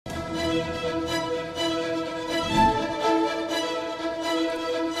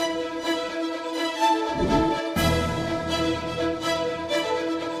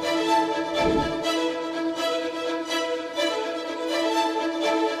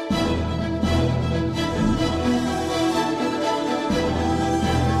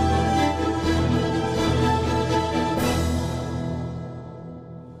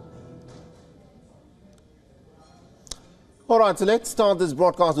Alright, so let's start this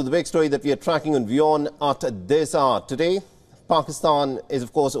broadcast with the big story that we are tracking on WION at this hour. Today, Pakistan is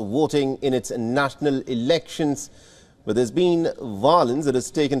of course voting in its national elections, but there's been violence that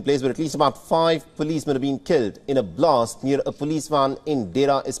has taken place where at least about 5 policemen have been killed in a blast near a police van in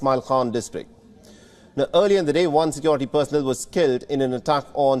Dera Ismail Khan District. Now, earlier in the day, 1 security personnel was killed in an attack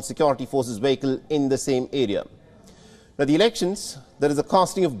on security forces vehicle in the same area. Now, the elections, that is the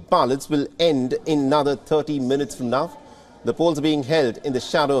casting of ballots, will end in another 30 minutes from now. The polls are being held in the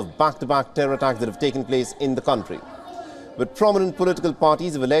shadow of back-to-back terror attacks that have taken place in the country. But prominent political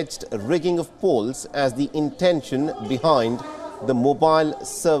parties have alleged rigging of polls as the intention behind the mobile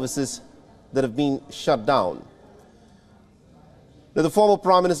services that have been shut down. Now, the former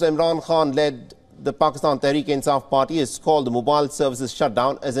Prime Minister Imran Khan led the Pakistan Tehreek-e-Insaf Party has called the mobile services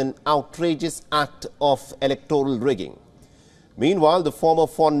shutdown as an outrageous act of electoral rigging. Meanwhile, the former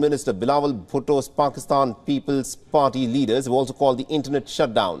Foreign Minister Bilawal Bhutto's Pakistan People's Party leaders have also called the internet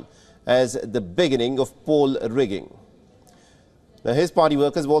shutdown as the beginning of poll rigging. Now, his party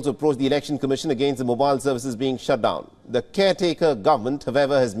workers have also approached the Election Commission against the mobile services being shut down. The caretaker government,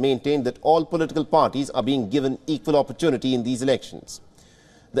 however, has maintained that all political parties are being given equal opportunity in these elections.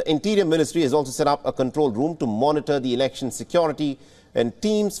 The Interior Ministry has also set up a control room to monitor the election security, and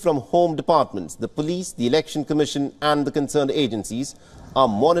teams from home departments, the police, the Election Commission and the concerned agencies are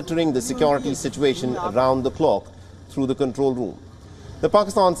monitoring the security situation around the clock through the control room. The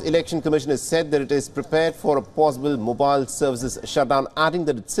Pakistan's Election Commission has said that it is prepared for a possible mobile services shutdown, adding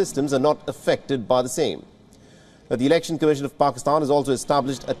that its systems are not affected by the same. The Election Commission of Pakistan has also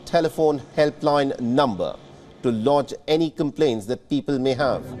established a telephone helpline number to lodge any complaints that people may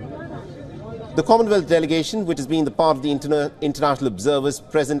have. The Commonwealth delegation, which has been the part of the international observers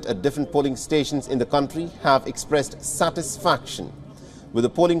present at different polling stations in the country, have expressed satisfaction with the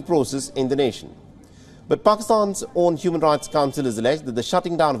polling process in the nation. But Pakistan's own Human Rights Council has alleged that the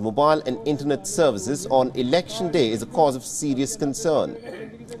shutting down of mobile and internet services on election day is a cause of serious concern.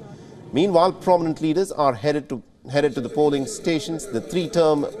 Meanwhile, prominent leaders are headed to the polling stations. The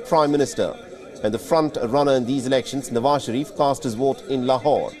 3-term Prime Minister and the front runner in these elections, Nawaz Sharif, cast his vote in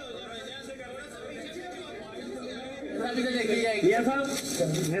Lahore.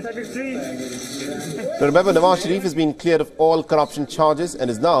 Remember, Nawaz Sharif has been cleared of all corruption charges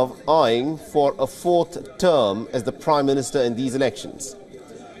and is now eyeing for a 4th term as the Prime Minister in these elections.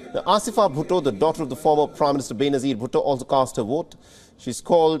 Now, Asifa Bhutto, the daughter of the former Prime Minister Benazir Bhutto, also cast her vote. She's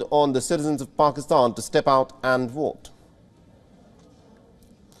called on the citizens of Pakistan to step out and vote.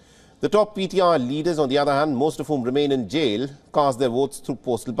 The top PTI leaders, on the other hand, most of whom remain in jail, cast their votes through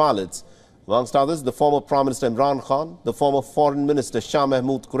postal ballots. Amongst others, the former Prime Minister Imran Khan, the former Foreign Minister Shah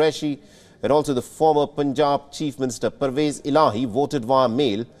Mahmood Qureshi, and also the former Punjab Chief Minister Parvez Ilahi voted via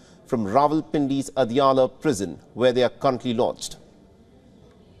mail from Rawalpindi's Adiala prison, where they are currently lodged.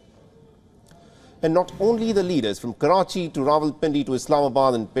 And not only the leaders from Karachi to Rawalpindi to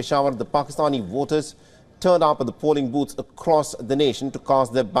Islamabad and Peshawar, the Pakistani voters turned up at the polling booths across the nation to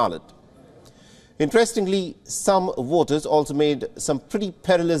cast their ballot. Interestingly, some voters also made some pretty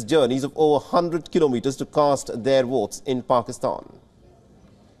perilous journeys of over 100 kilometers to cast their votes in Pakistan.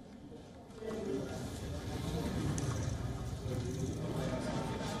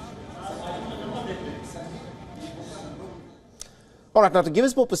 All right, now to give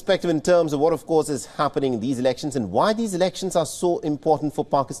us more perspective in terms of what, of course, is happening in these elections and why these elections are so important for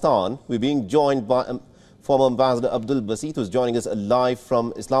Pakistan, we're being joined by former Ambassador Abdul Basit, who is joining us live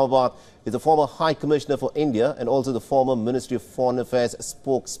from Islamabad. He's the former High Commissioner for India and also the former Ministry of Foreign Affairs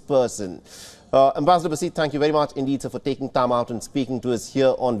spokesperson. Ambassador Basit, thank you very much indeed, sir, for taking time out and speaking to us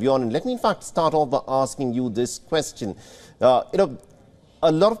here on WION. And let me, in fact, start off by asking you this question. A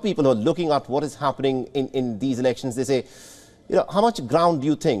lot of people are looking at what is happening in these elections. They say, how much ground do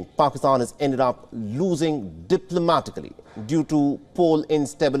you think Pakistan has ended up losing diplomatically due to poll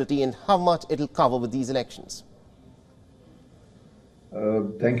instability, and how much it will cover with these elections?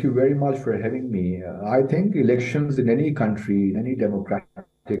 Thank you very much for having me. I think elections in any country, in any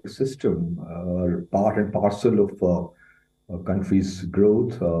democratic system, are part and parcel of a country's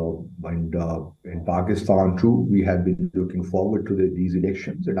growth. And in Pakistan too, we have been looking forward to these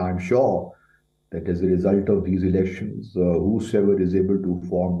elections, and I'm sure that as a result of these elections, whosoever is able to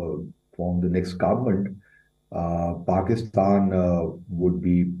form the next government, Pakistan would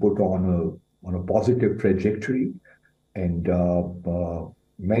be put on a positive trajectory, and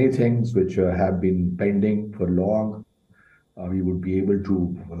many things which have been pending for long, we would be able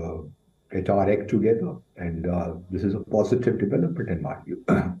to get our act together, and this is a positive development in my view.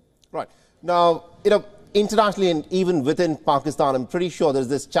 Right. Now, Internationally and even within Pakistan, I'm pretty sure there's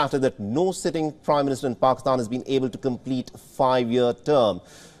this chatter that no sitting prime minister in Pakistan has been able to complete a 5-year term.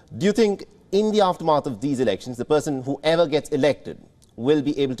 Do you think in the aftermath of these elections, the person whoever gets elected will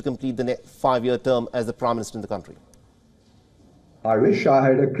be able to complete the 5-year term as the prime minister in the country? I wish I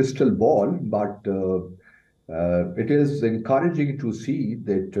had a crystal ball, but it is encouraging to see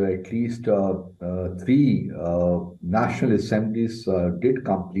that at least three national assemblies did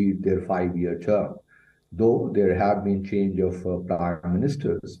complete their 5-year term. Though there have been change of prime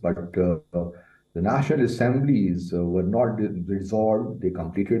ministers, but the national assemblies were not dissolved. They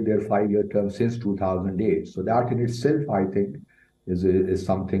completed their 5-year term since 2008. So that in itself, I think, is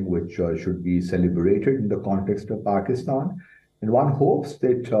something which should be celebrated in the context of Pakistan. And one hopes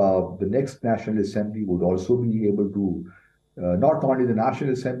that the next National Assembly would also be able to, not only the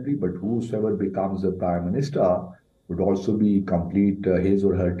National Assembly, but whosoever becomes the Prime Minister would also be complete his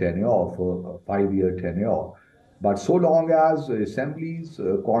or her tenure of a 5-year tenure. But so long as assemblies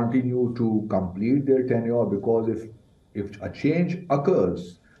continue to complete their tenure, because if a change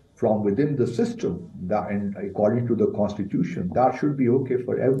occurs from within the system, and according to the Constitution, that should be okay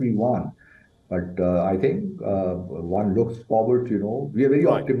for everyone. But I think one looks forward to, we are very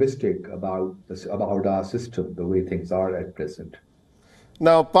optimistic about our system, the way things are at present.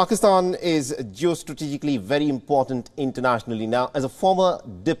 Now, Pakistan is geostrategically very important internationally. Now, as a former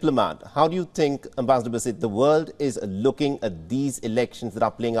diplomat, how do you think, Ambassador Basit, the world is looking at these elections that are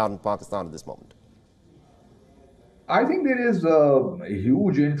playing out in Pakistan at this moment? I think there is a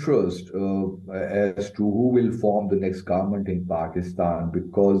huge interest as to who will form the next government in Pakistan,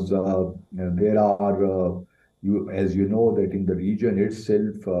 because there are, as you know, that in the region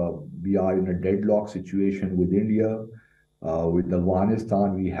itself, we are in a deadlock situation with India. With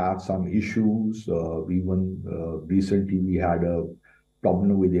Afghanistan, we have some issues. Even recently, we had a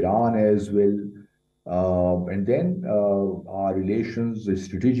problem with Iran as well. And then our relations, the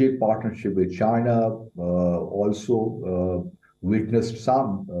strategic partnership with China also witnessed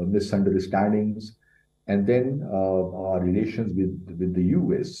some misunderstandings. And then our relations with the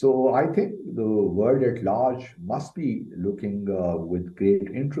US. So I think the world at large must be looking with great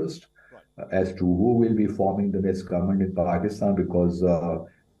interest as to who will be forming the next government in Pakistan, because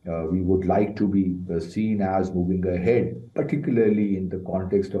we would like to be seen as moving ahead, particularly in the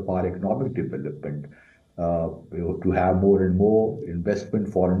context of our economic development, to have more and more investment,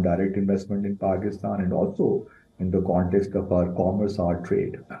 foreign direct investment in Pakistan, and also in the context of our commerce, our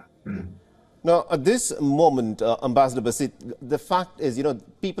trade. Now, at this moment, Ambassador Basit, the fact is,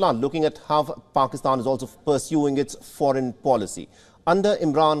 people are looking at how Pakistan is also pursuing its foreign policy. Under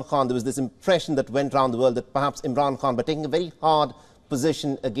Imran Khan, there was this impression that went around the world that perhaps Imran Khan, by taking a very hard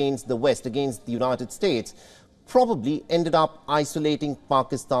position against the West, against the United States, probably ended up isolating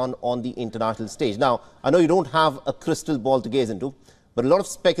Pakistan on the international stage. Now, I know you don't have a crystal ball to gaze into, but a lot of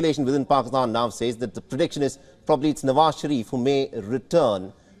speculation within Pakistan now says that the prediction is probably it's Nawaz Sharif who may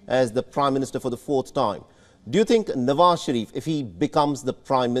return as the Prime Minister for the 4th time. Do you think Nawaz Sharif, if he becomes the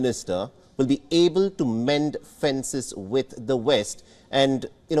Prime Minister, will be able to mend fences with the West and,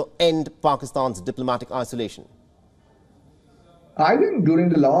 end Pakistan's diplomatic isolation? I think during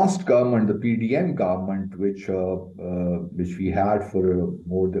the last government, the PDM government, which we had for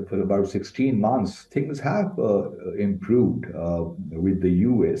about 16 months, things have improved with the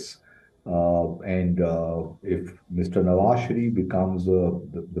US. And if Mr. Nawaz Sharif becomes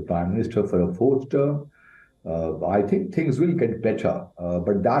the Prime Minister for a 4th term, I think things will get better.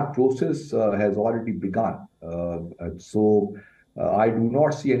 But that process has already begun. So I do not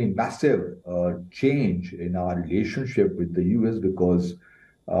see any massive change in our relationship with the US, because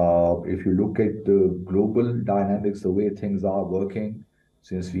if you look at the global dynamics, the way things are working,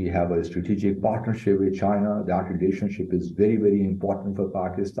 since we have a strategic partnership with China, that relationship is very, very important for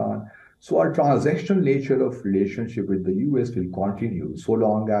Pakistan. So our transactional nature of relationship with the US will continue so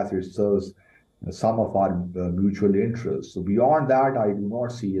long as it serves some of our mutual interests. So beyond that, I do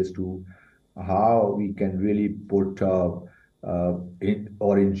not see as to how we can really put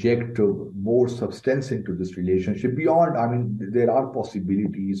or inject more substance into this relationship. Beyond, there are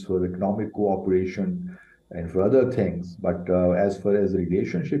possibilities for economic cooperation and for other things. But as far as the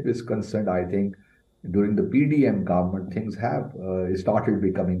relationship is concerned, I think during the PDM government, things have started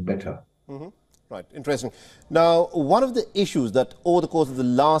becoming better. Mm-hmm. Right, interesting. Now, one of the issues that over the course of the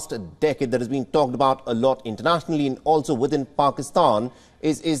last decade that has been talked about a lot internationally and also within Pakistan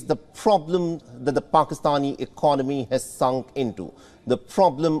is the problem that the Pakistani economy has sunk into. The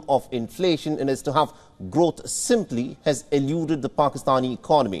problem of inflation, and as to how growth simply has eluded the Pakistani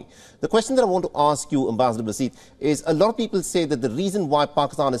economy. The question that I want to ask you, Ambassador Basit, is a lot of people say that the reason why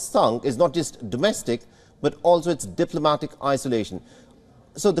Pakistan has sunk is not just domestic, but also its diplomatic isolation.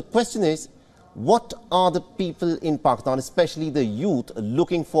 So the question is, what are the people in Pakistan, especially the youth,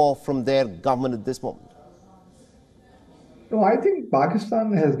 looking for from their government at this moment? No, I think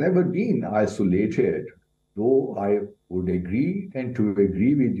Pakistan has never been isolated, though I would agree and to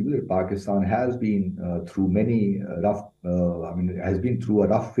agree with you that Pakistan has been through many has been through a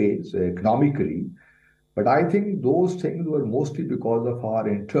rough phase economically. But I think those things were mostly because of our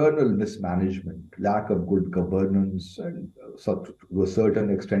internal mismanagement, lack of good governance, and to a certain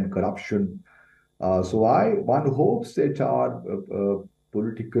extent corruption. One hopes that our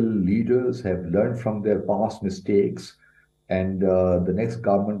political leaders have learned from their past mistakes, and the next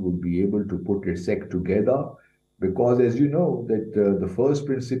government would be able to put its act together. Because, as you know, that the first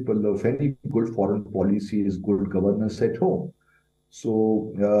principle of any good foreign policy is good governance at home.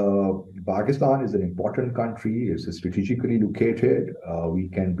 So Pakistan is an important country. It's strategically located. We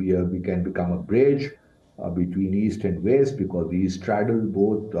can become a bridge between East and West because we straddle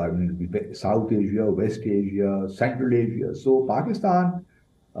both. South Asia, West Asia, Central Asia. So Pakistan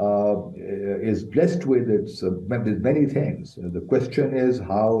is blessed with with many things. The question is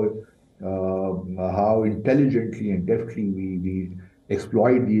how intelligently and deftly we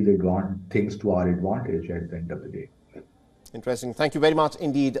exploit these things to our advantage at the end of the day. Interesting. Thank you very much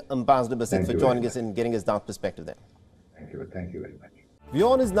indeed, Ambassador Basit, for joining us and getting us that perspective there. Thank you. Thank you very much.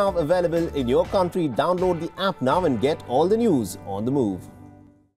 WION is now available in your country. Download the app now and get all the news on the move.